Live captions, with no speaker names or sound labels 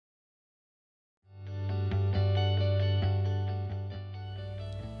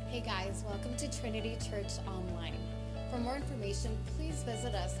Hey guys, welcome to Trinity Church Online. For more information, please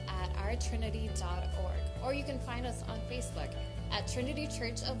visit us at ourtrinity.org, or you can find us on Facebook at Trinity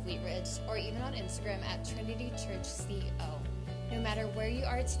Church of Wheat Ridge, or even on Instagram at Trinity Church CO. No matter where you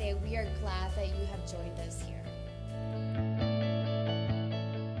are today, we are glad that you have joined us here.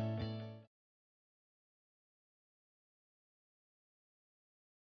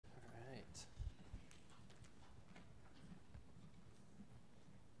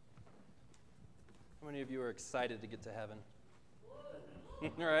 How many of you are excited to get to heaven?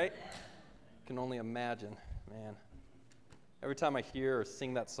 All right? Can only imagine, man. Every time I hear or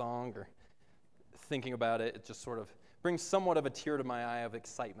sing that song or thinking about it, it just sort of brings somewhat of a tear to my eye of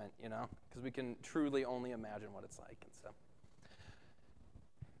excitement, you know, because we can truly only imagine what it's like. And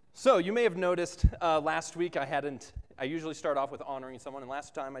so you may have noticed last week I usually start off with honoring someone, and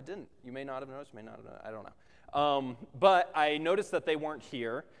last time I didn't. You may not have noticed, may not have noticed, I don't know. But I noticed that they weren't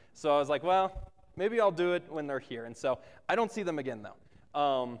here, so I was like, well, maybe I'll do it when they're here. And so I don't see them again,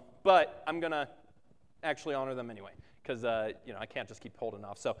 though. But I'm going to actually honor them anyway, because I can't just keep holding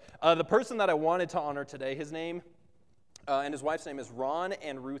off. So the person that I wanted to honor today, his name and his wife's name is Ron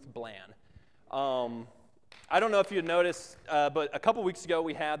and Ruth Bland. I don't know if you noticed, but a couple weeks ago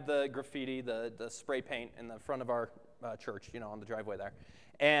we had the graffiti, the spray paint in the front of our church, on the driveway there.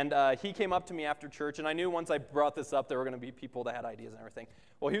 And he came up to me after church, and I knew once I brought this up, there were going to be people that had ideas and everything.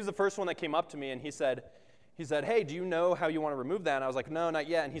 Well, he was the first one that came up to me, and he said, hey, do you know how you want to remove that? And I was like, no, not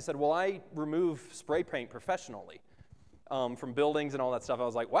yet. And he said, well, I remove spray paint professionally from buildings and all that stuff. I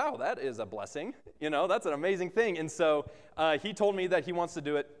was like, wow, that is a blessing. That's an amazing thing. And so he told me that he wants to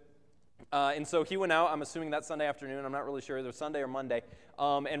do it. And so he went out, I'm assuming that Sunday afternoon, I'm not really sure, either Sunday or Monday,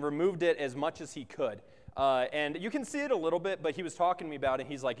 and removed it as much as he could. And you can see it a little bit, but he was talking to me about it.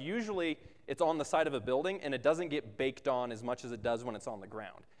 He's like, usually it's on the side of a building, and it doesn't get baked on as much as it does when it's on the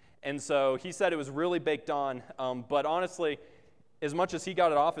ground. And so he said it was really baked on, but honestly, as much as he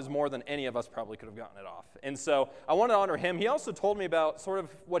got it off is more than any of us probably could have gotten it off. And so I want to honor him. He also told me about sort of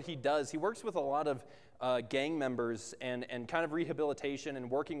what he does. He works with a lot of gang members and kind of rehabilitation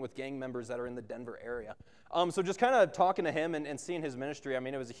and working with gang members that are in the Denver area. So just kind of talking to him and seeing his ministry,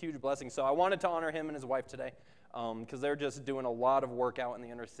 it was a huge blessing. So I wanted to honor him and his wife today because they're just doing a lot of work out in the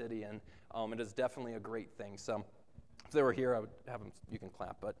inner city, and it is definitely a great thing. So if they were here, I would have them, you can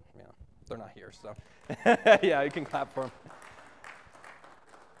clap, but they're not here. So yeah, you can clap for them.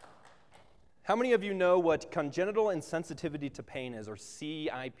 How many of you know what congenital insensitivity to pain is, or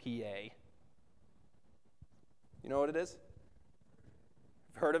CIPA? You know what it is?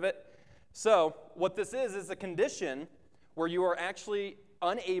 Heard of it? So what this is a condition where you are actually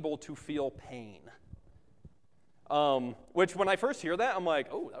unable to feel pain. Which when I first hear that, I'm like,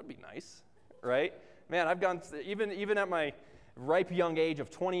 oh, that would be nice, right? Man, I've gone, even at my ripe young age of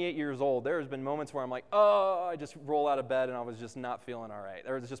 28 years old, there has been moments where I'm like, oh, I just roll out of bed and I was just not feeling all right.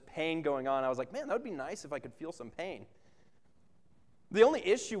 There was just pain going on. I was like, man, that would be nice if I could feel some pain. The only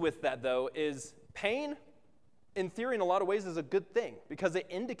issue with that, though, is pain, in theory, in a lot of ways, is a good thing because it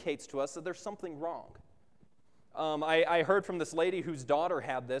indicates to us that there's something wrong. I heard from this lady whose daughter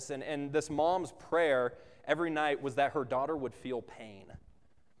had this, and this mom's prayer every night was that her daughter would feel pain.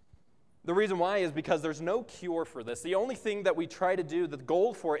 The reason why is because there's no cure for this. The only thing that we try to do, the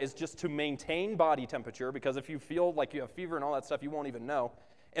goal for it, is just to maintain body temperature, because if you feel like you have fever and all that stuff, you won't even know,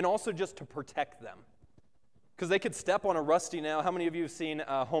 and also just to protect them. Because they could step on a rusty nail. How many of you have seen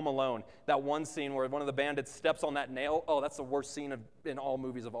Home Alone? That one scene where one of the bandits steps on that nail. Oh, that's the worst scene in all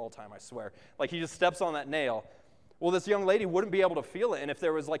movies of all time, I swear. Like, he just steps on that nail. Well, this young lady wouldn't be able to feel it, and if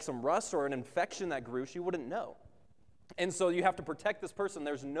there was like some rust or an infection that grew, she wouldn't know. And so you have to protect this person.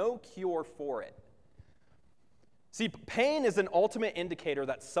 There's no cure for it. See, pain is an ultimate indicator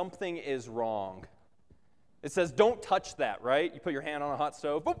that something is wrong. It says, don't touch that, right? You put your hand on a hot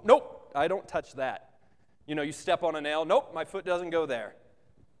stove. Oh, nope, I don't touch that. You step on a nail. Nope, my foot doesn't go there.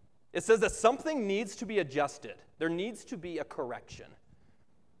 It says that something needs to be adjusted. There needs to be a correction.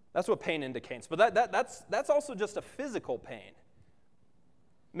 That's what pain indicates. But that's also just a physical pain.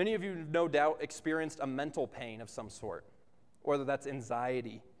 Many of you, no doubt, experienced a mental pain of some sort, whether that's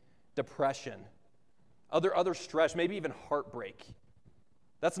anxiety, depression, other stress, maybe even heartbreak.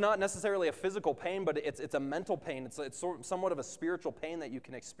 That's not necessarily a physical pain, but it's a mental pain. It's somewhat of a spiritual pain that you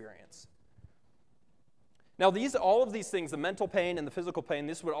can experience. Now, all of these things, the mental pain and the physical pain,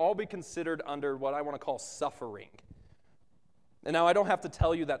 this would all be considered under what I want to call suffering. And now I don't have to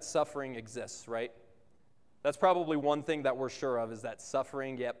tell you that suffering exists, right? That's probably one thing that we're sure of, is that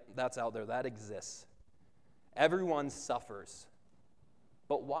suffering, yep, that's out there, that exists. Everyone suffers.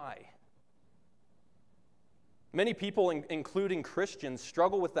 But why? Many people, including Christians,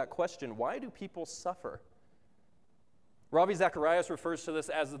 struggle with that question. Why do people suffer? Ravi Zacharias refers to this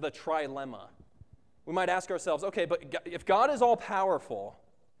as the trilemma. We might ask ourselves, okay, but if God is all-powerful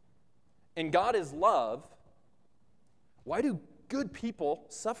and God is love, why do good people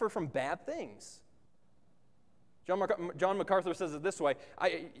suffer from bad things? John MacArthur says it this way.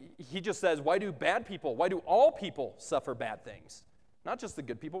 He just says, why do all people suffer bad things? Not just the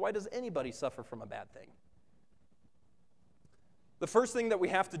good people. Why does anybody suffer from a bad thing? The first thing that we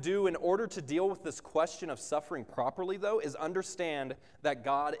have to do in order to deal with this question of suffering properly, though, is understand that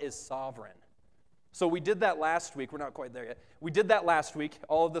God is sovereign. So we did that last week. We're not quite there yet. We did that last week.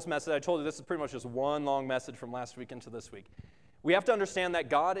 All of this message, I told you this is pretty much just one long message from last week into this week. We have to understand that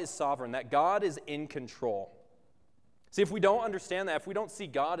God is sovereign, that God is in control. See, if we don't understand that, if we don't see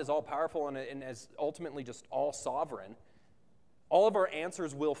God as all-powerful and as ultimately just all-sovereign, all of our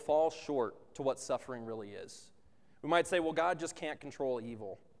answers will fall short to what suffering really is. We might say, well, God just can't control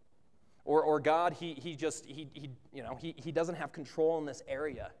evil. Or God, he doesn't have control in this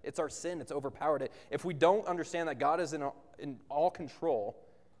area. It's our sin. It's overpowered it. If we don't understand that God is in all control,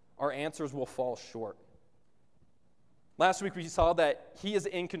 our answers will fall short. Last week we saw that he is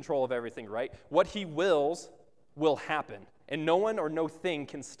in control of everything, right? What he wills will happen, and no one or no thing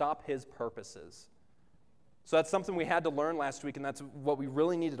can stop his purposes. So that's something we had to learn last week, and that's what we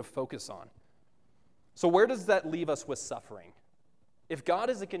really needed to focus on. So where does that leave us with suffering? If God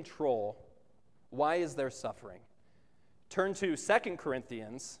is in control, why is there suffering? Turn to 2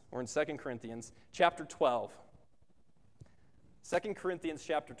 Corinthians, or in 2 Corinthians, chapter 12. 2 Corinthians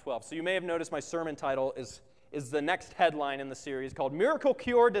chapter 12. So you may have noticed my sermon title is the next headline in the series called Miracle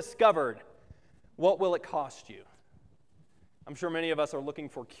Cure Discovered. What will it cost you? I'm sure many of us are looking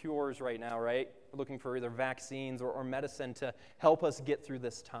for cures right now, right? We're looking for either vaccines or medicine to help us get through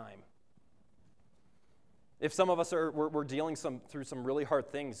this time. If some of us we're dealing through some really hard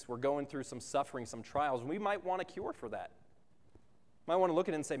things, we're going through some suffering, some trials, we might want a cure for that. Might want to look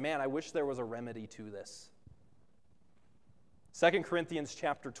at it and say, man, I wish there was a remedy to this. 2 Corinthians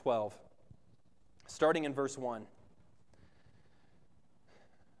chapter 12, starting in verse 1.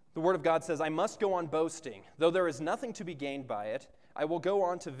 The Word of God says, I must go on boasting. Though there is nothing to be gained by it, I will go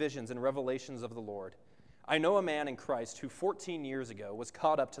on to visions and revelations of the Lord. I know a man in Christ who 14 years ago was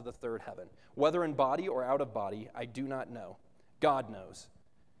caught up to the third heaven. Whether in body or out of body, I do not know. God knows.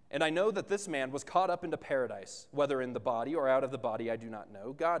 And I know that this man was caught up into paradise. Whether in the body or out of the body, I do not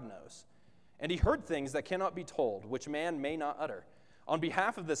know. God knows. And he heard things that cannot be told, which man may not utter. On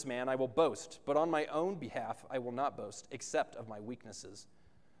behalf of this man I will boast, but on my own behalf I will not boast, except of my weaknesses.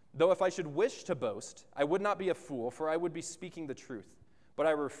 Though if I should wish to boast, I would not be a fool, for I would be speaking the truth, but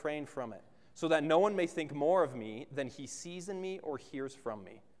I refrain from it, so that no one may think more of me than he sees in me or hears from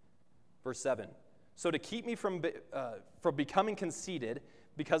me. Verse 7, so to keep me from becoming conceited,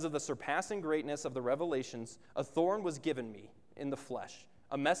 because of the surpassing greatness of the revelations, a thorn was given me in the flesh,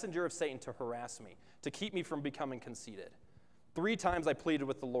 a messenger of Satan to harass me, to keep me from becoming conceited. 3 times I pleaded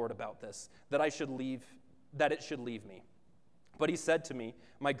with the Lord about this, that it should leave me. But he said to me,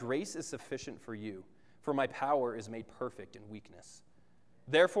 my grace is sufficient for you, for my power is made perfect in weakness.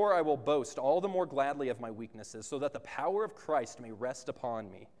 Therefore I will boast all the more gladly of my weaknesses, so that the power of Christ may rest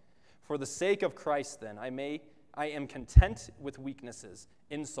upon me. For the sake of Christ, then, I am content with weaknesses,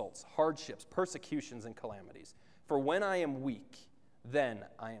 insults, hardships, persecutions, and calamities. For when I am weak, then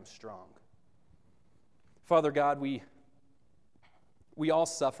I am strong. Father God, we all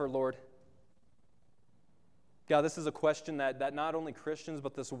suffer, Lord. God, this is a question that not only Christians,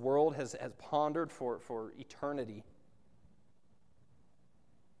 but this world has pondered for eternity.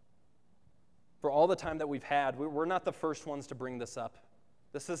 For all the time that we've had, we're not the first ones to bring this up.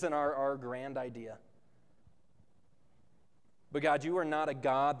 This isn't our grand idea. But God, you are not a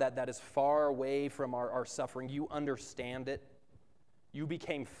God that is far away from our suffering. You understand it. You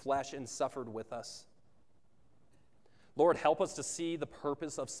became flesh and suffered with us. Lord, help us to see the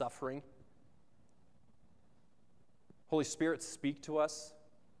purpose of suffering. Holy Spirit, speak to us.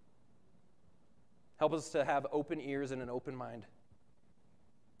 Help us to have open ears and an open mind.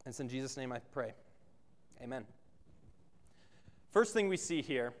 And it's in Jesus' name I pray. Amen. First thing we see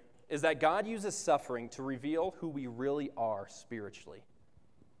here is that God uses suffering to reveal who we really are spiritually.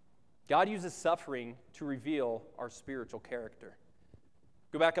 God uses suffering to reveal our spiritual character.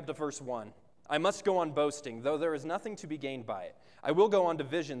 Go back up to verse 1. I must go on boasting, though there is nothing to be gained by it. I will go on to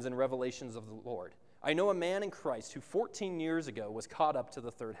visions and revelations of the Lord. I know a man in Christ who 14 years ago was caught up to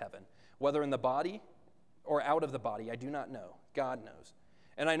the third heaven. Whether in the body or out of the body, I do not know. God knows.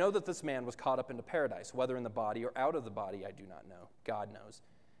 And I know that this man was caught up into paradise. Whether in the body or out of the body, I do not know. God knows.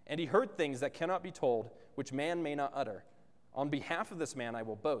 And he heard things that cannot be told, which man may not utter. On behalf of this man I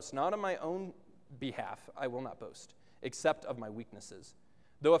will boast. Not on my own behalf I will not boast, except of my weaknesses.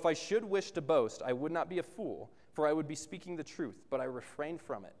 Though if I should wish to boast, I would not be a fool, for I would be speaking the truth, but I refrain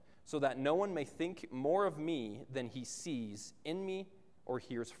from it, so that no one may think more of me than he sees in me or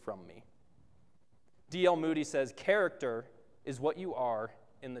hears from me. D.L. Moody says, character is what you are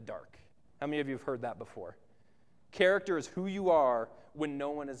in the dark. How many of you have heard that before? Character is who you are when no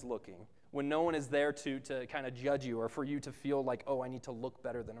one is looking, when no one is there to kind of judge you or for you to feel like, oh, I need to look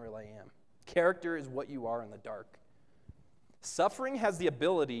better than I really am. Character is what you are in the dark. Suffering has the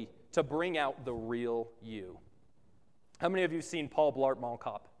ability to bring out the real you. How many of you have seen Paul Blart Mall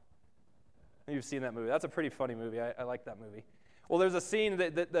Cop? You've seen that movie. That's a pretty funny movie. I like that movie. Well, there's a scene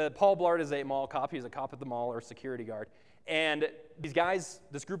that Paul Blart is a mall cop. He's a cop at the mall or a security guard. And these guys,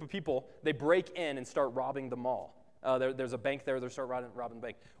 this group of people, they break in and start robbing the mall. There's a bank there. They start robbing the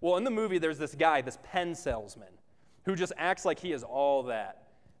bank. Well, in the movie, there's this guy, this pen salesman, who just acts like he is all that.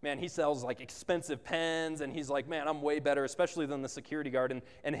 Man, he sells like expensive pens, and he's like, man, I'm way better, especially than the security guard.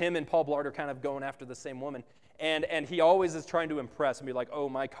 And him and Paul Blart are kind of going after the same woman. And he always is trying to impress and be like, oh,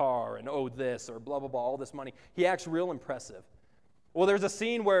 my car, and oh, this, or blah, blah, blah, all this money. He acts real impressive. Well, there's a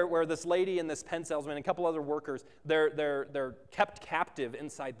scene where this lady and this pen salesman and a couple other workers, they're kept captive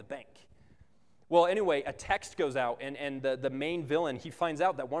inside the bank. Well, anyway, a text goes out, and the main villain, he finds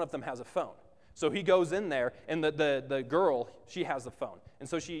out that one of them has a phone. So he goes in there, and the girl, she has the phone. And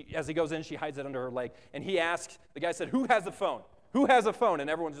so as he goes in, she hides it under her leg. And he asks, the guy said, who has the phone? Who has a phone? And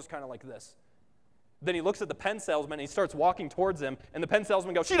everyone's just kind of like this. Then he looks at the pen salesman, and he starts walking towards him, and the pen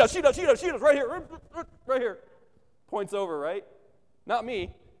salesman goes, she does, right here, right here. Points over, right? Not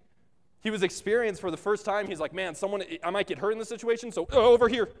me. He was experienced for the first time. He's like, man, I might get hurt in this situation, so over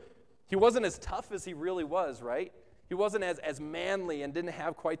here. He wasn't as tough as he really was, right? He wasn't as manly and didn't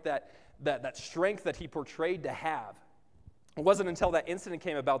have quite that strength that he portrayed to have. It wasn't until that incident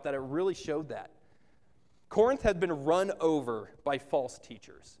came about that it really showed that. Corinth had been run over by false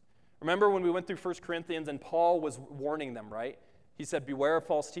teachers. Remember when we went through 1 Corinthians and Paul was warning them, right? He said, beware of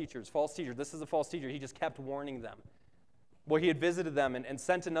false teachers. False teacher, this is a false teacher. He just kept warning them. Well, he had visited them and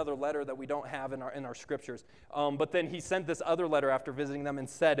sent another letter that we don't have in our scriptures. But then he sent this other letter after visiting them and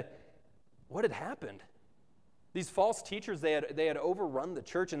said, what had happened? These false teachers, they had overrun the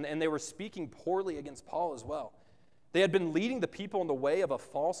church, and they were speaking poorly against Paul as well. They had been leading the people in the way of a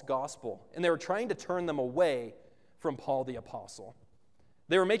false gospel, and they were trying to turn them away from Paul the apostle.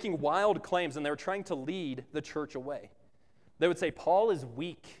 They were making wild claims, and they were trying to lead the church away. They would say, Paul is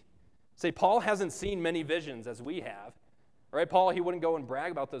weak. Say, Paul hasn't seen many visions as we have. Right? Paul, he wouldn't go and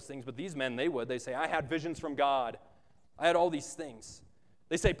brag about those things, but these men, they would. They say, I had visions from God. I had all these things.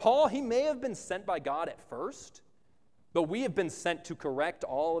 They say, Paul, he may have been sent by God at first, but we have been sent to correct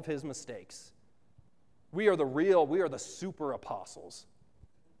all of his mistakes. We are the super apostles.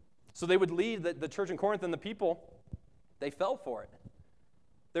 So they would lead the church in Corinth, and the people, they fell for it.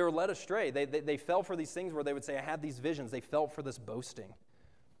 They were led astray. They fell for these things where they would say, I had these visions. They fell for this boasting.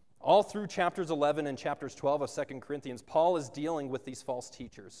 All through chapters 11 and chapters 12 of 2 Corinthians, Paul is dealing with these false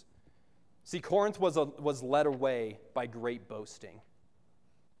teachers. See, Corinth was led away by great boasting.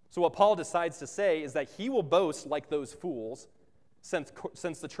 So what Paul decides to say is that he will boast like those fools, since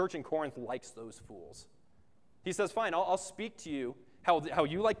the church in Corinth likes those fools. He says, fine, I'll speak to you how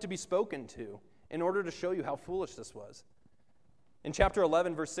you like to be spoken to in order to show you how foolish this was. In chapter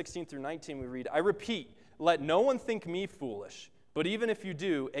 11, verse 16 through 19, we read, I repeat, let no one think me foolish. But even if you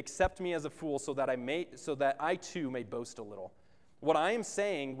do, accept me as a fool so that I too may boast a little. What I am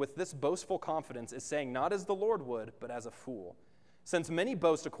saying with this boastful confidence is saying not as the Lord would, but as a fool. Since many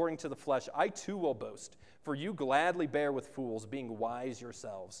boast according to the flesh, I too will boast, for you gladly bear with fools, being wise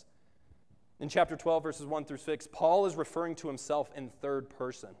yourselves. In chapter 12, verses 1 through 6, Paul is referring to himself in third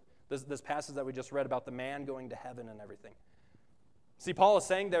person. This passage that we just read about the man going to heaven and everything. See, Paul is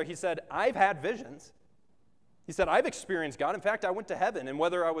saying there, he said, I've had visions. He said, I've experienced God. In fact, I went to heaven, and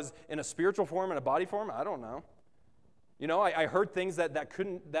whether I was in a spiritual form and a body form, I don't know. You know, I heard things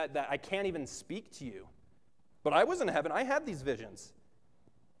that I can't even speak to you. But I was in heaven. I had these visions.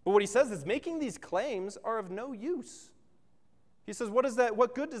 But what he says is making these claims are of no use. He says,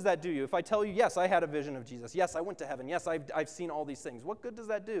 what good does that do you? If I tell you, yes, I had a vision of Jesus. Yes, I went to heaven. Yes, I've seen all these things. What good does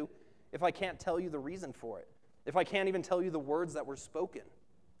that do if I can't tell you the reason for it? If I can't even tell you the words that were spoken?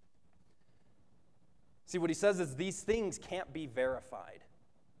 See, what he says is these things can't be verified.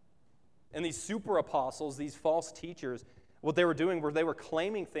 And these super apostles, these false teachers, what they were doing was they were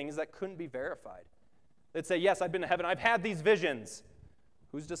claiming things that couldn't be verified. They'd say, yes, I've been to heaven. I've had these visions.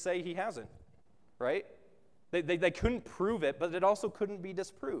 Who's to say he hasn't? Right? They couldn't prove it, but it also couldn't be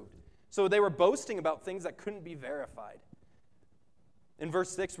disproved. So they were boasting about things that couldn't be verified. In verse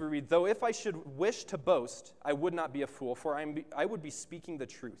 6 we read, "Though if I should wish to boast, I would not be a fool, for I would be speaking the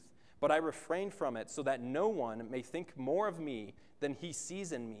truth. But I refrain from it so that no one may think more of me than he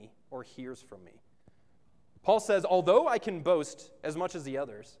sees in me or hears from me." Paul says, although I can boast as much as the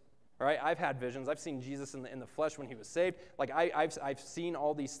others, all right, I've had visions. I've seen Jesus in the flesh when he was saved. Like I've seen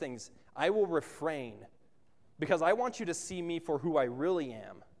all these things. I will refrain because I want you to see me for who I really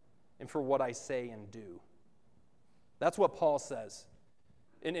am and for what I say and do. That's what Paul says.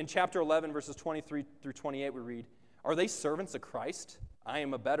 In chapter 11, verses 23 through 28, we read, "Are they servants of Christ? I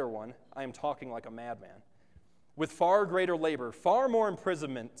am a better one. I am talking like a madman. With far greater labor, far more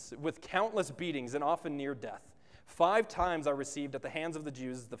imprisonments, with countless beatings, and often near death. 5 times I received at the hands of the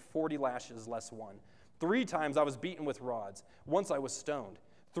Jews the 40 lashes less one. 3 times I was beaten with rods. Once I was stoned.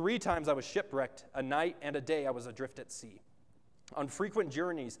 3 times I was shipwrecked. A night and a day I was adrift at sea. On frequent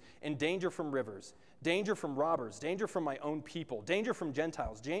journeys, in danger from rivers, danger from robbers, danger from my own people, danger from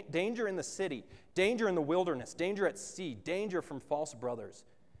Gentiles, danger in the city, danger in the wilderness, danger at sea, danger from false brothers.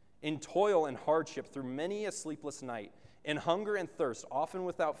 In toil and hardship through many a sleepless night, in hunger and thirst, often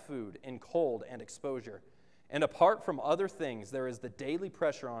without food, in cold and exposure. And apart from other things, there is the daily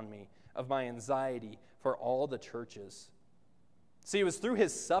pressure on me of my anxiety for all the churches." See, it was through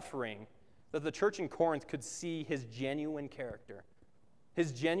his suffering that the church in Corinth could see his genuine character,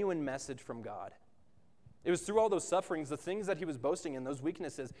 his genuine message from God. It was through all those sufferings, the things that he was boasting in, those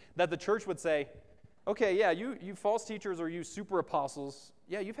weaknesses, that the church would say, okay, yeah, you false teachers or you super apostles,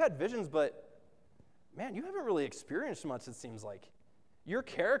 yeah, you've had visions, but man, you haven't really experienced much, it seems like. Your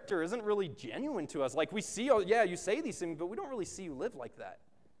character isn't really genuine to us. Like we see, oh, yeah, you say these things, but we don't really see you live like that.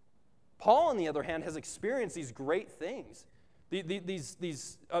 Paul, on the other hand, has experienced these great things.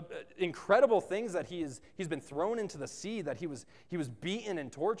 These incredible things that he's been thrown into the sea, that he was beaten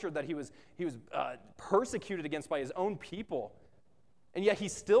and tortured, that he was persecuted against by his own people, and yet he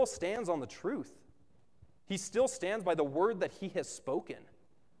still stands on the truth. He still stands by the word that he has spoken.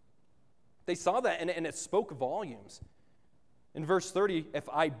 They saw that, and it spoke volumes. In verse 30, "If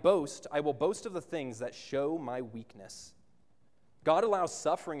I boast, I will boast of the things that show my weakness." God allows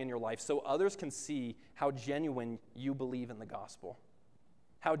suffering in your life so others can see how genuine you believe in the gospel,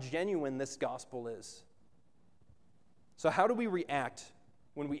 how genuine this gospel is. So how do we react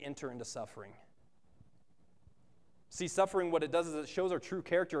when we enter into suffering? See, suffering, what it does is it shows our true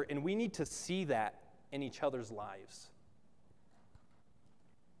character, and we need to see that in each other's lives.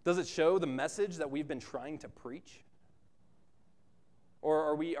 Does it show the message that we've been trying to preach? Or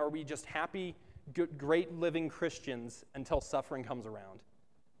are we just happy, good, great living Christians until suffering comes around?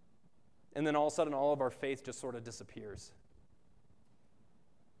 And then all of a sudden, all of our faith just sort of disappears.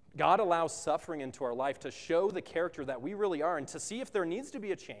 God allows suffering into our life to show the character that we really are and to see if there needs to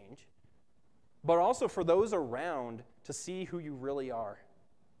be a change, but also for those around to see who you really are.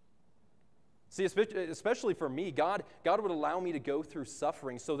 See, especially for me, God would allow me to go through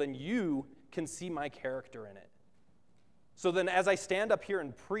suffering so then you can see my character in it. So then as I stand up here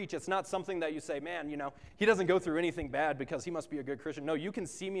and preach, it's not something that you say, man, he doesn't go through anything bad because he must be a good Christian. No, you can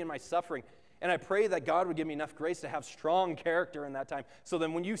see me in my suffering. And I pray that God would give me enough grace to have strong character in that time. So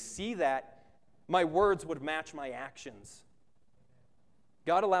then when you see that, my words would match my actions.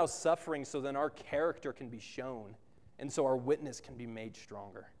 God allows suffering so then our character can be shown. And so our witness can be made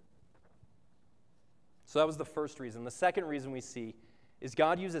stronger. So that was the first reason. The second reason we see is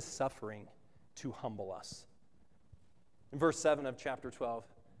God uses suffering to humble us. In verse 7 of chapter 12,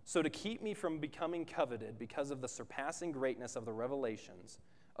 "So to keep me from becoming coveted because of the surpassing greatness of the revelations,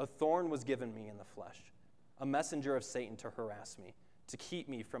 a thorn was given me in the flesh, a messenger of Satan to harass me, to keep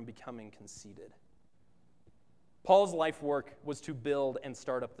me from becoming conceited." Paul's life work was to build and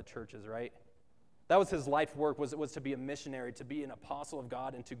start up the churches, right? That was his life work, was to be a missionary, to be an apostle of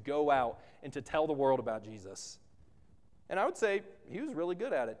God, and to go out and to tell the world about Jesus. And I would say he was really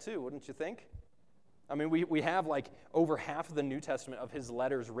good at it too, wouldn't you think? I mean, we have like over half of the New Testament of his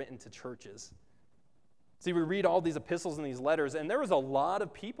letters written to churches. See, we read all these epistles and these letters, and there was a lot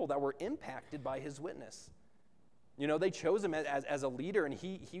of people that were impacted by his witness. They chose him as a leader, and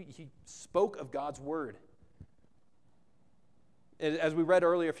he spoke of God's word. As we read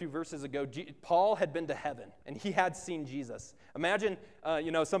earlier a few verses ago, Paul had been to heaven, and he had seen Jesus. Imagine,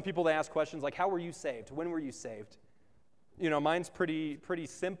 some people, they ask questions like, how were you saved? When were you saved? Mine's pretty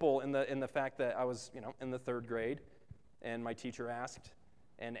simple in the fact that I was, in the 3rd grade, and my teacher asked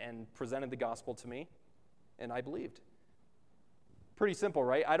and presented the gospel to me, and I believed. Pretty simple,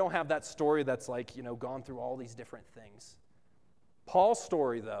 right? I don't have that story that's like, gone through all these different things. Paul's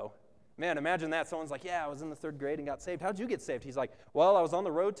story, though, Man, imagine that. Someone's like, yeah, I was in the 3rd grade and got saved. How'd you get saved? He's like, well, I was on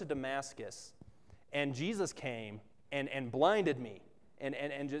the road to Damascus, and Jesus came and blinded me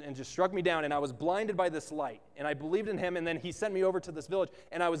and just struck me down, and I was blinded by this light, and I believed in him, and then he sent me over to this village,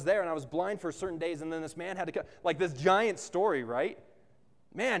 and I was there, and I was blind for certain days, and then this man had to come. Like this giant story, right?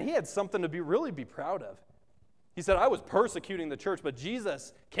 Man, he had something to really be proud of. He said, I was persecuting the church, but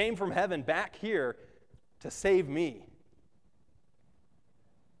Jesus came from heaven back here to save me.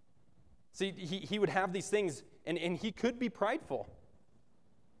 See, he would have these things, and he could be prideful.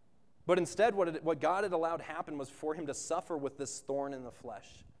 But instead, what God had allowed happen was for him to suffer with this thorn in the flesh.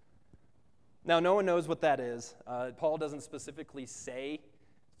 Now, no one knows what that is. Paul doesn't specifically say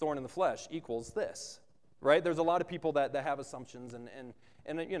thorn in the flesh equals this, right? There's a lot of people that have assumptions,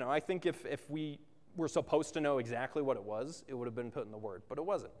 and you know, I think if we were supposed to know exactly what it was, it would have been put in the Word, but it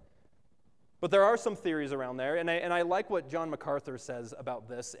wasn't. But there are some theories around there, and I like what John MacArthur says about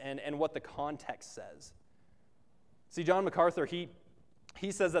this and what the context says. See, John MacArthur, he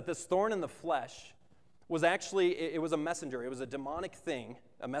says that this thorn in the flesh was actually, it was a messenger. It was a demonic thing,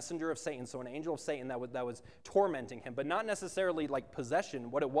 a messenger of Satan, so an angel of Satan that was tormenting him, but not necessarily like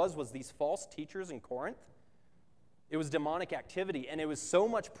possession. What it was these false teachers in Corinth. It was demonic activity, and it was so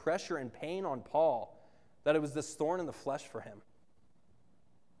much pressure and pain on Paul that it was this thorn in the flesh for him.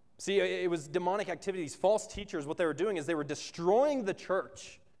 See, it was demonic activity. These false teachers, what they were doing is they were destroying the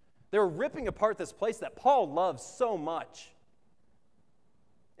church. They were ripping apart this place that Paul loved so much.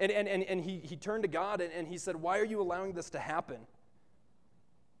 And he turned to God and he said, why are you allowing this to happen?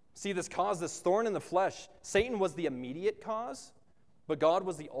 See, this caused this thorn in the flesh. Satan was the immediate cause, but God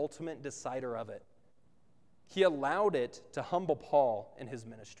was the ultimate decider of it. He allowed it to humble Paul in his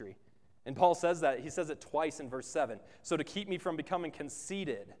ministry. And Paul says that. He says it twice in verse 7. So to keep me from becoming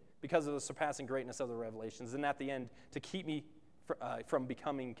conceited because of the surpassing greatness of the revelations, and at the end, to keep me from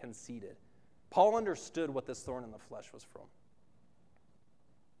becoming conceited. Paul understood what this thorn in the flesh was from.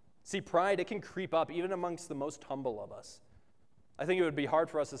 See, pride, it can creep up even amongst the most humble of us. I think it would be hard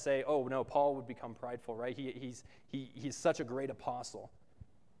for us to say, oh, no, Paul would become prideful, right? He's such a great apostle.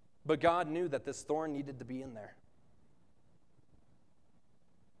 But God knew that this thorn needed to be in there.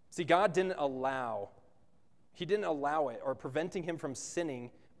 See, God didn't allow it or preventing him from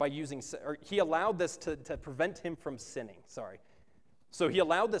sinning by using, or he allowed this to prevent him from sinning, sorry. So he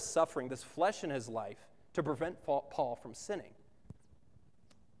allowed this suffering, this flesh in his life, to prevent Paul from sinning.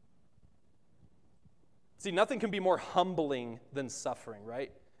 See, nothing can be more humbling than suffering,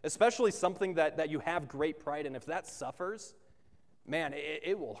 right? Especially something that you have great pride in. If that suffers, man,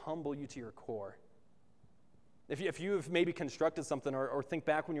 it will humble you to your core. If you have maybe constructed something or think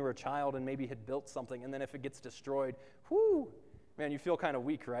back when you were a child and maybe had built something, and then if it gets destroyed, whoo, man, you feel kind of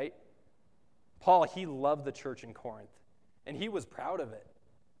weak, right? Paul, he loved the church in Corinth, and he was proud of it.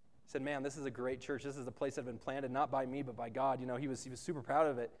 He said, man, this is a great church. This is a place that had been planted not by me but by God. You know, he was super proud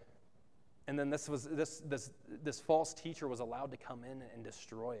of it. And then this false teacher was allowed to come in and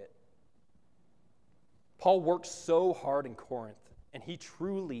destroy it. Paul worked so hard in Corinth, and he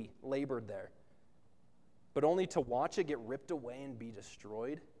truly labored there. But only to watch it get ripped away and be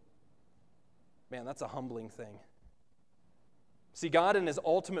destroyed, man, that's a humbling thing. See, God in his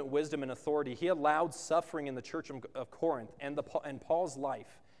ultimate wisdom and authority, he allowed suffering in the church of Corinth and Paul's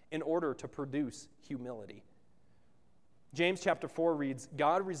life in order to produce humility. James chapter 4 reads,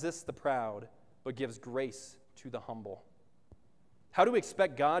 God resists the proud, but gives grace to the humble. How do we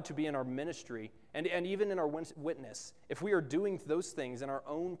expect God to be in our ministry and even in our witness if we are doing those things in our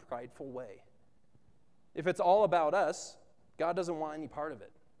own prideful way? If it's all about us, God doesn't want any part of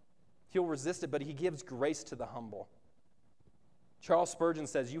it. He'll resist it, but he gives grace to the humble. Charles Spurgeon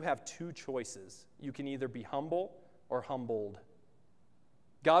says, you have two choices. You can either be humble or humbled.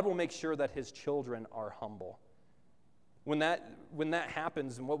 God will make sure that his children are humble. When that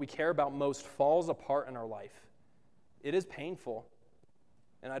happens and what we care about most falls apart in our life, it is painful,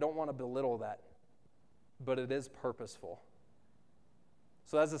 and I don't want to belittle that, but it is purposeful.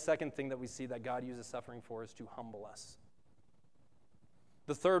 So that's the second thing that we see that God uses suffering for, is to humble us.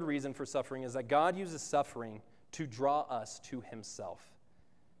 The third reason for suffering is that God uses suffering to draw us to himself.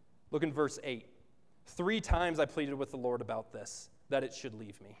 Look in verse 8. 3 times I pleaded with the Lord about this, that it should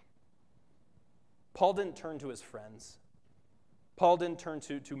leave me. Paul didn't turn to his friends. Paul didn't turn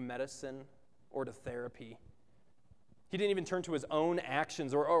to medicine or to therapy. He didn't even turn to his own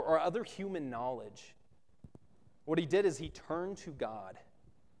actions or other human knowledge. What he did is he turned to God.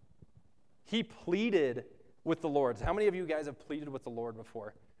 He pleaded with the Lord. How many of you guys have pleaded with the Lord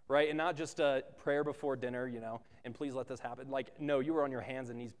before? Right? And not just a prayer before dinner, and please let this happen. No, you were on your hands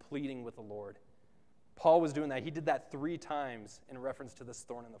and knees pleading with the Lord. Paul was doing that. He did that 3 times in reference to this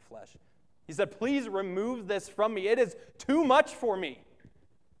thorn in the flesh. He said, please remove this from me. It is too much for me.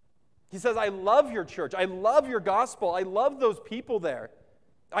 He says, I love your church. I love your gospel. I love those people there.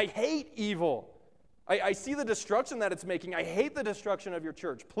 I hate evil. I see the destruction that it's making. I hate the destruction of your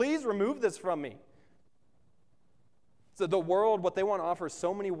church. Please remove this from me. So the world, what they want to offer is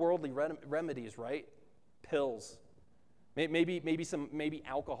so many worldly remedies, right? Pills. Maybe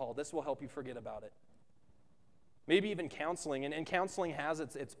alcohol. This will help you forget about it. Maybe even counseling. And counseling has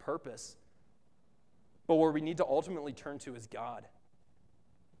its purpose. But where we need to ultimately turn to is God.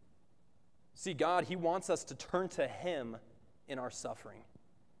 See, God, He wants us to turn to Him in our suffering.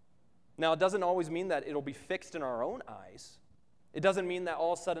 Now, it doesn't always mean that it'll be fixed in our own eyes. It doesn't mean that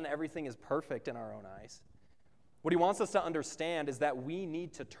all of a sudden everything is perfect in our own eyes. What He wants us to understand is that we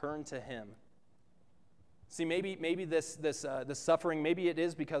need to turn to Him. See, maybe this suffering, maybe it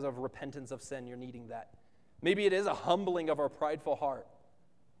is because of repentance of sin. You're needing that. Maybe it is a humbling of our prideful heart.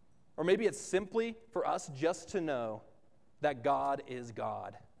 Or maybe it's simply for us just to know that God is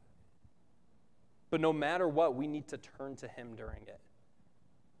God. But no matter what, we need to turn to Him during it.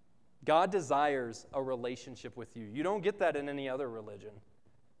 God desires a relationship with you. You don't get that in any other religion.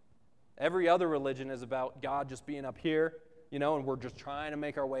 Every other religion is about God just being up here, and we're just trying to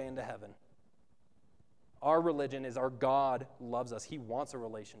make our way into heaven. Our religion is our God loves us. He wants a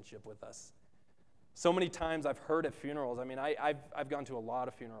relationship with us. So many times I've heard at funerals, I've gone to a lot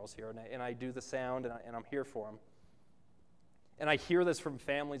of funerals here, and I do the sound, and I'm here for them. And I hear this from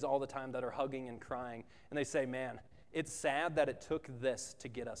families all the time that are hugging and crying, and they say, man, it's sad that it took this to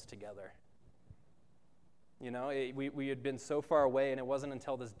get us together. We had been so far away, and it wasn't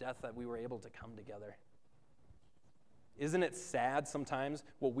until this death that we were able to come together. Isn't it sad sometimes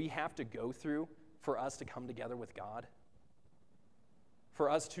what we have to go through for us to come together with God? For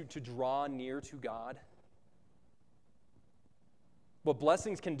us to draw near to God? What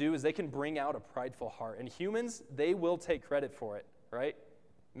blessings can do is they can bring out a prideful heart. And humans, they will take credit for it, right?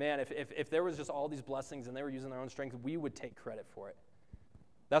 Man, if there was just all these blessings and they were using their own strength, we would take credit for it.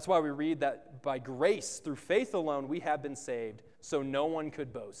 That's why we read that by grace, through faith alone, we have been saved, so no one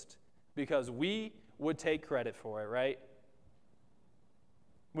could boast, because we would take credit for it, right?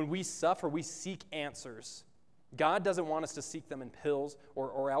 When we suffer, we seek answers. God doesn't want us to seek them in pills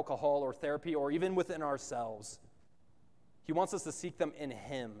or alcohol or therapy or even within ourselves. He wants us to seek them in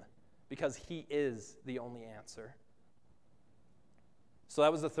Him, because He is the only answer. So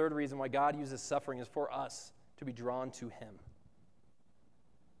that was the third reason why God uses suffering, is for us to be drawn to Him.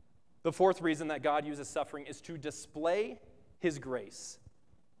 The fourth reason that God uses suffering is to display His grace.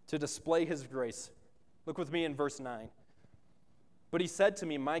 To display His grace. Look with me in verse 9. But He said to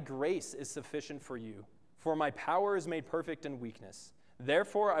me, my grace is sufficient for you, for my power is made perfect in weakness.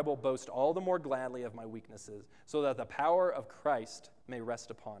 Therefore I will boast all the more gladly of my weaknesses, so that the power of Christ may rest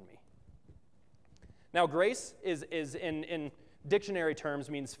upon me. Now, grace is in dictionary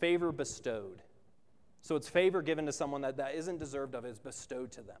terms means favor bestowed. So it's favor given to someone that isn't deserved of, is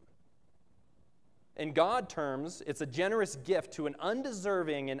bestowed to them. In God terms, it's a generous gift to an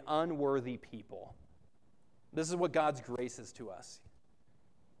undeserving and unworthy people. This is what God's grace is to us.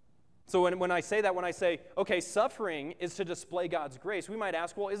 So when I say, okay, suffering is to display God's grace, we might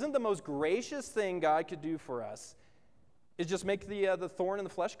ask, well, isn't the most gracious thing God could do for us is just make the thorn in the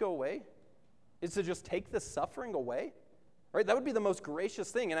flesh go away? Is to just take the suffering away? Right? That would be the most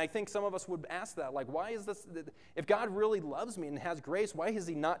gracious thing. And I think some of us would ask that, like, why is this, if God really loves me and has grace, why is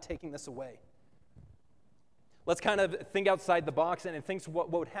He not taking this away? Let's kind of think outside the box and think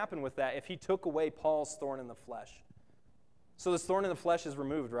what would happen with that if He took away Paul's thorn in the flesh. So this thorn in the flesh is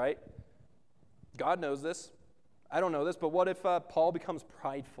removed, right? God knows this. I don't know this, but what if Paul becomes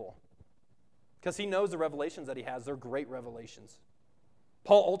prideful? Because he knows the revelations that he has. They're great revelations.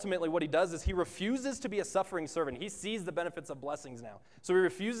 Paul ultimately, what he does is he refuses to be a suffering servant. He sees the benefits of blessings now. So he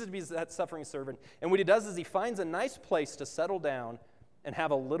refuses to be that suffering servant. And what he does is he finds a nice place to settle down and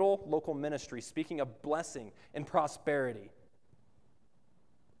have a little local ministry, speaking of blessing and prosperity.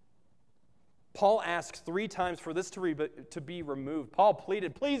 Paul asked 3 times for this to be removed. Paul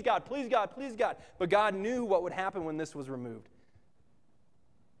pleaded, please God, please God, please God. But God knew what would happen when this was removed.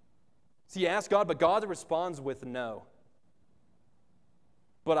 So he asked God, but God responds with no.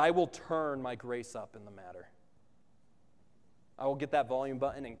 But I will turn my grace up in the matter. I will get that volume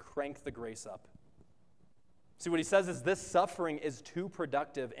button and crank the grace up. See, what he says is this suffering is too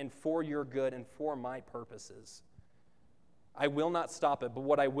productive and for your good and for my purposes. I will not stop it, but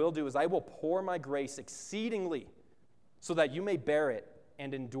what I will do is I will pour my grace exceedingly so that you may bear it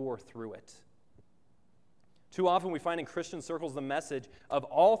and endure through it. Too often we find in Christian circles the message of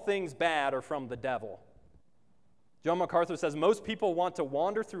all things bad are from the devil. John MacArthur says, most people want to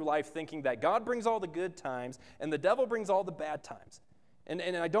wander through life thinking that God brings all the good times and the devil brings all the bad times. And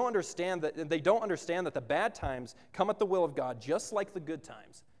I don't understand that, they don't understand that the bad times come at the will of God just like the good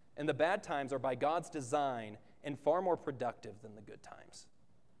times. And the bad times are by God's design and far more productive than the good times.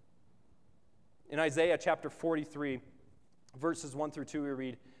 In Isaiah chapter 43, verses 1 through 2, we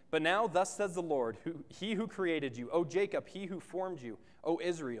read, "But now thus says the Lord, he who created you, O Jacob, he who formed you, O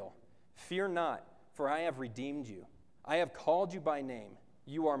Israel, fear not, for I have redeemed you. I have called you by name.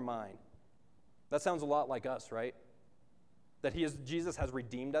 You are mine." That sounds a lot like us, right? That Jesus has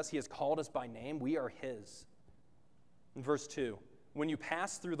redeemed us. He has called us by name. We are his. In verse 2, "When you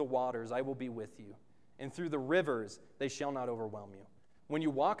pass through the waters, I will be with you, and through the rivers, they shall not overwhelm you. When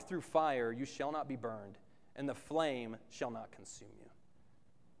you walk through fire, you shall not be burned, and the flame shall not consume you."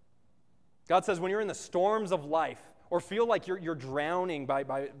 God says when you're in the storms of life, or feel like you're drowning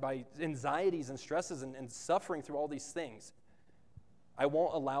by anxieties and stresses and suffering through all these things, I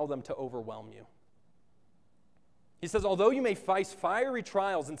won't allow them to overwhelm you. He says, although you may face fiery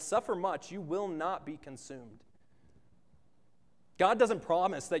trials and suffer much, you will not be consumed. God doesn't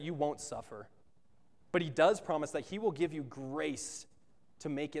promise that you won't suffer, but he does promise that he will give you grace to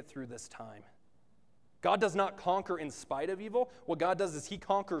make it through this time. God does not conquer in spite of evil. What God does is he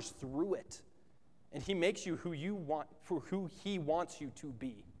conquers through it. And he makes you who he wants you to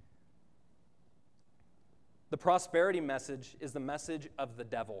be. The prosperity message is the message of the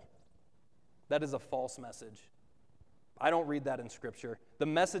devil. That is a false message. I don't read that in Scripture. The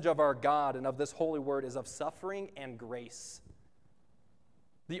message of our God and of this holy word is of suffering and grace.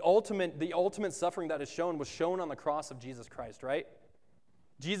 The ultimate suffering that is shown was shown on the cross of Jesus Christ, right?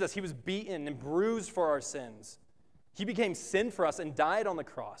 Jesus, he was beaten and bruised for our sins. He became sin for us and died on the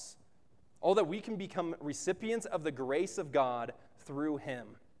cross, all that we can become recipients of the grace of God through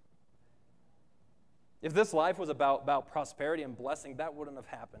him. If this life was about prosperity and blessing, that wouldn't have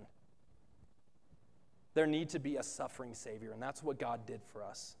happened. There needs to be a suffering Savior, and that's what God did for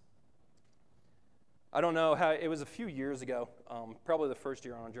us. I don't know how, it was a few years ago, probably the first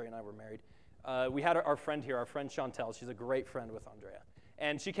year Andrea and I were married. We had our friend here, our friend Chantel. She's a great friend with Andrea.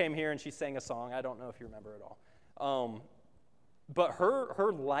 And she came here and she sang a song. I don't know if you remember it all. But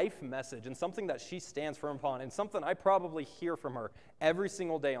her life message and something that she stands firm upon and something I probably hear from her every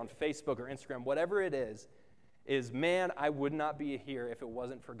single day on Facebook or Instagram, whatever it is, man, I would not be here if it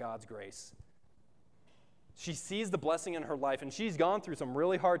wasn't for God's grace. She sees the blessing in her life, and she's gone through some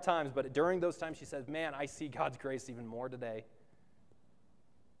really hard times, but during those times she says, man, I see God's grace even more today.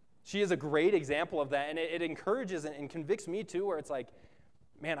 She is a great example of that, and it encourages and convicts me too, where it's like,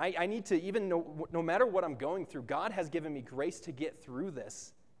 man, I need to, even no matter what I'm going through, God has given me grace to get through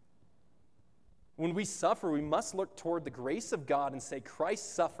this. When we suffer, we must look toward the grace of God and say,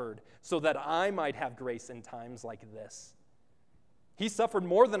 Christ suffered so that I might have grace in times like this. He suffered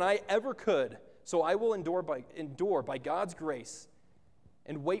more than I ever could, so I will endure by God's grace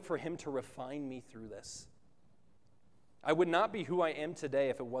and wait for him to refine me through this. I would not be who I am today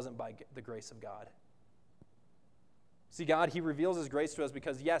if it wasn't by the grace of God. See, God, he reveals his grace to us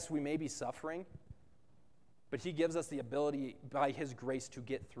because, yes, we may be suffering, but he gives us the ability by his grace to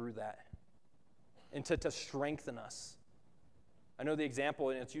get through that and to strengthen us. I know the example,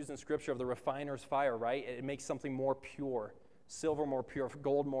 and it's used in Scripture, of the refiner's fire, right? It makes something more pure, silver more pure,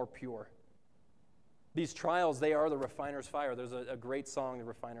 gold more pure. These trials, they are the refiner's fire. There's a great song, The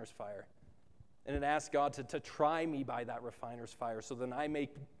Refiner's Fire. And it asks God to try me by that refiner's fire so that I may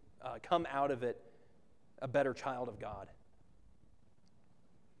come out of it a better child of God.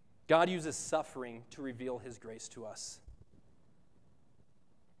 God uses suffering to reveal his grace to us.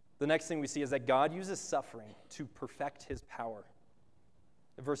 The next thing we see is that God uses suffering to perfect his power.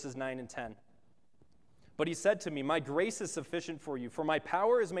 In verses 9 and 10. But he said to me, my grace is sufficient for you, for my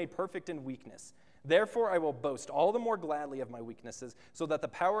power is made perfect in weakness. Therefore I will boast all the more gladly of my weaknesses, so that the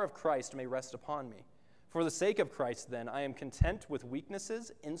power of Christ may rest upon me. For the sake of Christ, then, I am content with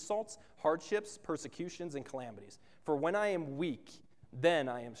weaknesses, insults, hardships, persecutions, and calamities. For when I am weak, then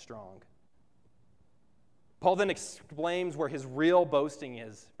I am strong. Paul then explains where his real boasting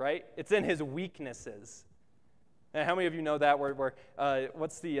is, right? It's in his weaknesses. And how many of you know that?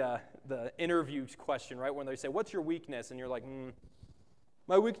 What's the interview question, right? When they say, what's your weakness? And you're like,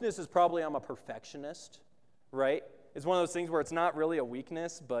 my weakness is probably I'm a perfectionist, right? It's one of those things where it's not really a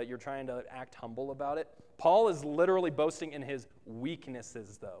weakness, but you're trying to act humble about it. Paul is literally boasting in his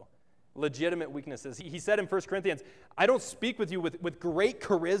weaknesses, though. Legitimate weaknesses. He said in 1 Corinthians, I don't speak with you with great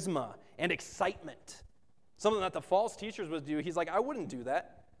charisma and excitement. Something that the false teachers would do. He's like, I wouldn't do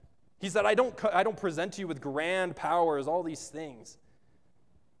that. He said, I don't present to you with grand powers, all these things.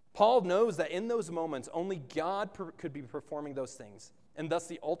 Paul knows that in those moments, only God could be performing those things, and thus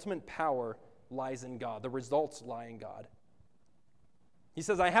the ultimate power lies in God. The results lie in God. He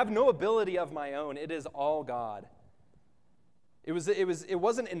says, I have no ability of my own. It is all God. It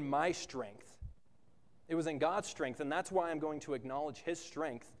wasn't in my strength. It was in God's strength, and that's why I'm going to acknowledge his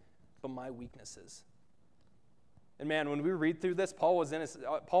strength, but my weaknesses. And man, when we read through this, Paul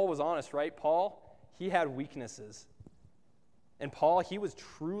was honest, right? Paul, he had weaknesses. And Paul, he was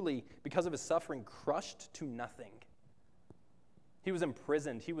truly, because of his suffering, crushed to nothing. He was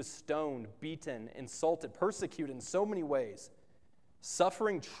imprisoned. He was stoned, beaten, insulted, persecuted in so many ways.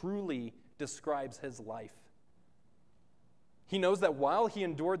 Suffering truly describes his life. He knows that while he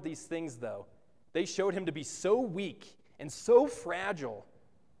endured these things, though, they showed him to be so weak and so fragile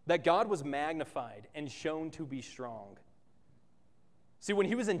that God was magnified and shown to be strong. See, when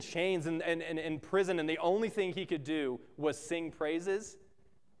he was in chains and in prison and the only thing he could do was sing praises,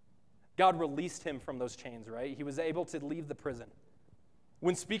 God released him from those chains, right? He was able to leave the prison.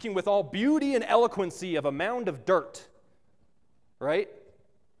 When speaking with all beauty and eloquency of a mound of dirt, right?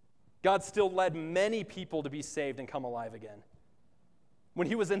 God still led many people to be saved and come alive again. When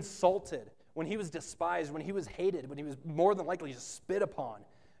he was insulted, when he was despised, when he was hated, when he was more than likely just spit upon,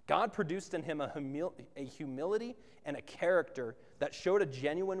 God produced in him a humility and a character that showed a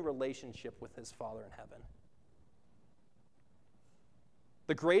genuine relationship with his Father in heaven.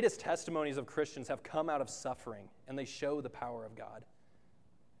 The greatest testimonies of Christians have come out of suffering, and they show the power of God.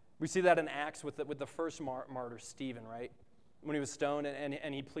 We see that in Acts with the first martyr, Stephen, right? When he was stoned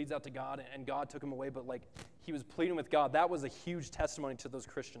and he pleads out to God, and God took him away, but like he was pleading with God. That was a huge testimony to those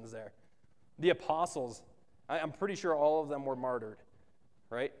Christians there. The apostles, I'm pretty sure all of them were martyred,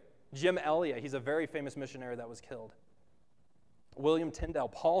 right? Jim Elliot, he's a very famous missionary that was killed. William Tyndale,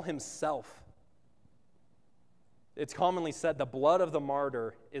 Paul himself. It's commonly said the blood of the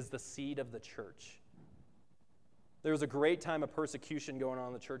martyr is the seed of the church. There was a great time of persecution going on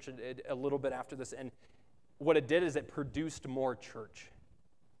in the church a little bit after this, and what it did is it produced more church.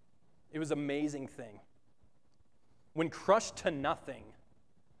 It was an amazing thing. When crushed to nothing,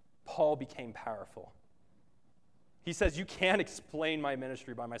 Paul became powerful. He says, you can't explain my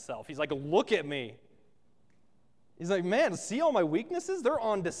ministry by myself. He's like, look at me. He's like, man, see all my weaknesses? They're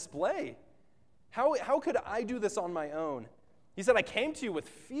on display. How could I do this on my own? He said, I came to you with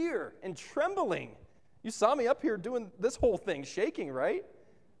fear and trembling. You saw me up here doing this whole thing, shaking, right?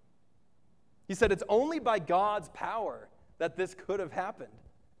 He said, it's only by God's power that this could have happened.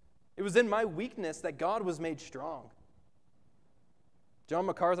 It was in my weakness that God was made strong. John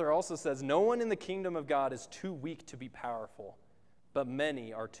MacArthur also says, no one in the kingdom of God is too weak to be powerful, but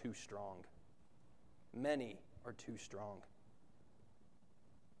many are too strong. Many are too strong.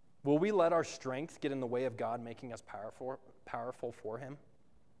 Will we let our strength get in the way of God making us powerful for him?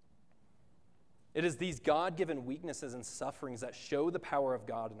 It is these God-given weaknesses and sufferings that show the power of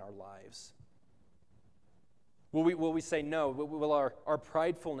God in our lives. Will we say no? Will our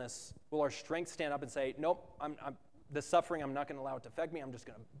pridefulness, will our strength stand up and say, nope, the suffering, I'm not going to allow it to affect me. I'm just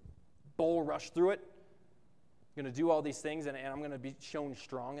going to bull rush through it. I'm going to do all these things, and I'm going to be shown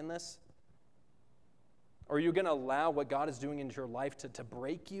strong in this? Or are you going to allow what God is doing into your life to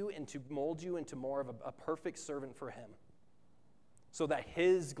break you and to mold you into more of a perfect servant for him, so that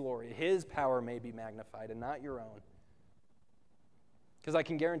his glory, his power may be magnified and not your own? Because I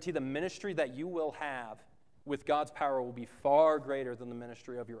can guarantee the ministry that you will have with God's power will be far greater than the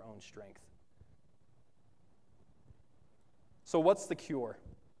ministry of your own strength. So what's the cure?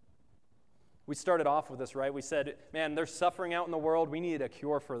 We started off with this, right? We said, man, there's suffering out in the world. We need a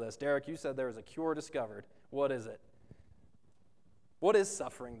cure for this. Derek, you said there was a cure discovered. What is it? What is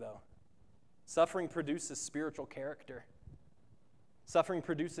suffering, though? Suffering produces spiritual character. Suffering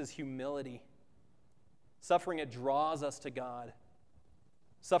produces humility. Suffering, it draws us to God.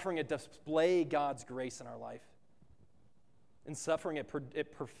 Suffering, it displays God's grace in our life. And suffering,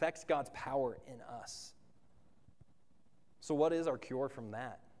 it perfects God's power in us. So what is our cure from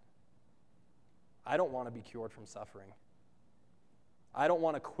that? I don't want to be cured from suffering. I don't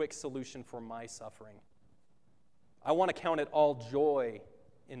want a quick solution for my suffering. I want to count it all joy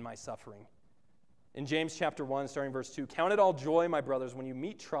in my suffering. In James chapter 1, starting verse 2, count it all joy, my brothers, when you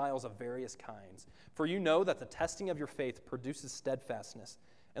meet trials of various kinds. For you know that the testing of your faith produces steadfastness.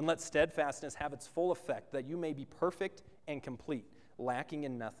 And let steadfastness have its full effect, that you may be perfect and complete, lacking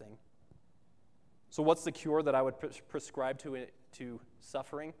in nothing. So what's the cure that I would prescribe to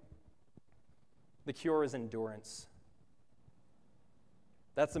suffering? The cure is endurance.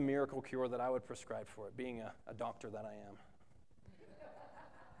 That's the miracle cure that I would prescribe for it, being a doctor that I am.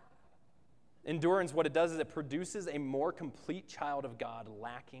 Endurance, what it does is it produces a more complete child of God,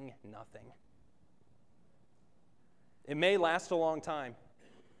 lacking nothing. It may last a long time.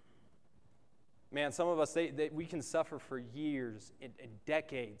 Man, some of us, we can suffer for years and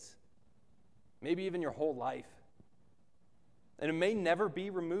decades, maybe even your whole life. And it may never be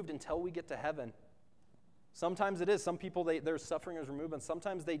removed until we get to heaven. Sometimes it is. Some people, their suffering is removed, and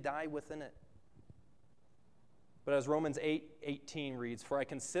sometimes they die within it. But as Romans 8:18 reads, "For I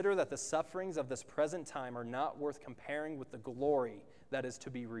consider that the sufferings of this present time are not worth comparing with the glory that is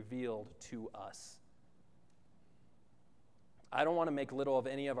to be revealed to us." I don't want to make little of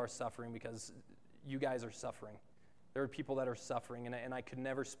any of our suffering because you guys are suffering. There are people that are suffering, and I could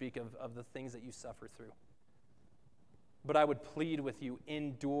never speak of the things that you suffer through. But I would plead with you,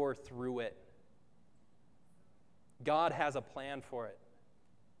 endure through it. God has a plan for it.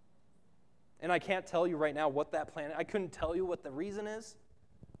 And I can't tell you right now what that plan is. I couldn't tell you what the reason is.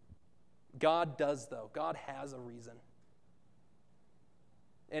 God does, though. God has a reason.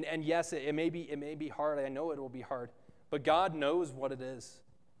 And yes, it may be hard. I know it will be hard. But God knows what it is.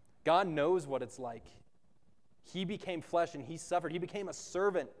 God knows what it's like. He became flesh and he suffered. He became a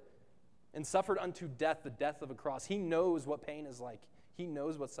servant and suffered unto death, the death of a cross. He knows what pain is like. He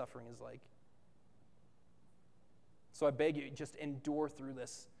knows what suffering is like. So I beg you, just endure through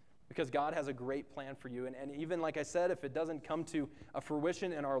this because God has a great plan for you. And even like I said, if it doesn't come to a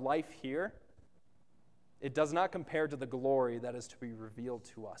fruition in our life here, it does not compare to the glory that is to be revealed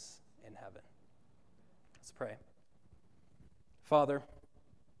to us in heaven. Let's pray. Father,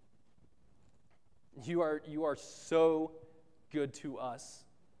 you are so good to us.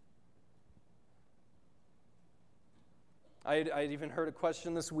 I had even heard a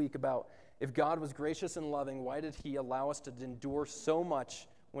question this week about if God was gracious and loving, why did he allow us to endure so much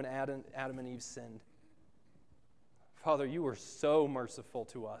when Adam and Eve sinned? Father, you were so merciful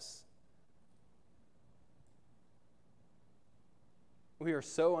to us. We are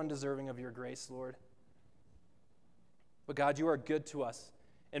so undeserving of your grace, Lord. But God, you are good to us.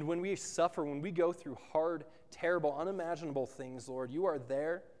 And when we suffer, when we go through hard, terrible, unimaginable things, Lord, you are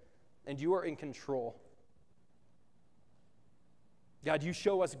there and you are in control. God, you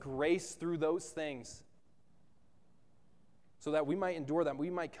show us grace through those things so that we might endure them, we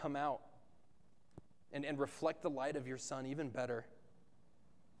might come out and reflect the light of your Son even better.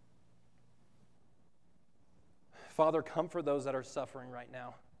 Father, comfort those that are suffering right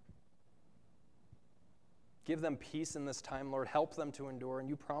now. Give them peace in this time, Lord. Help them to endure, and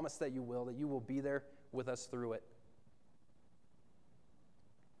you promise that you will be there with us through it.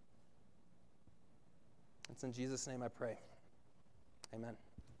 It's in Jesus' name I pray. Amen.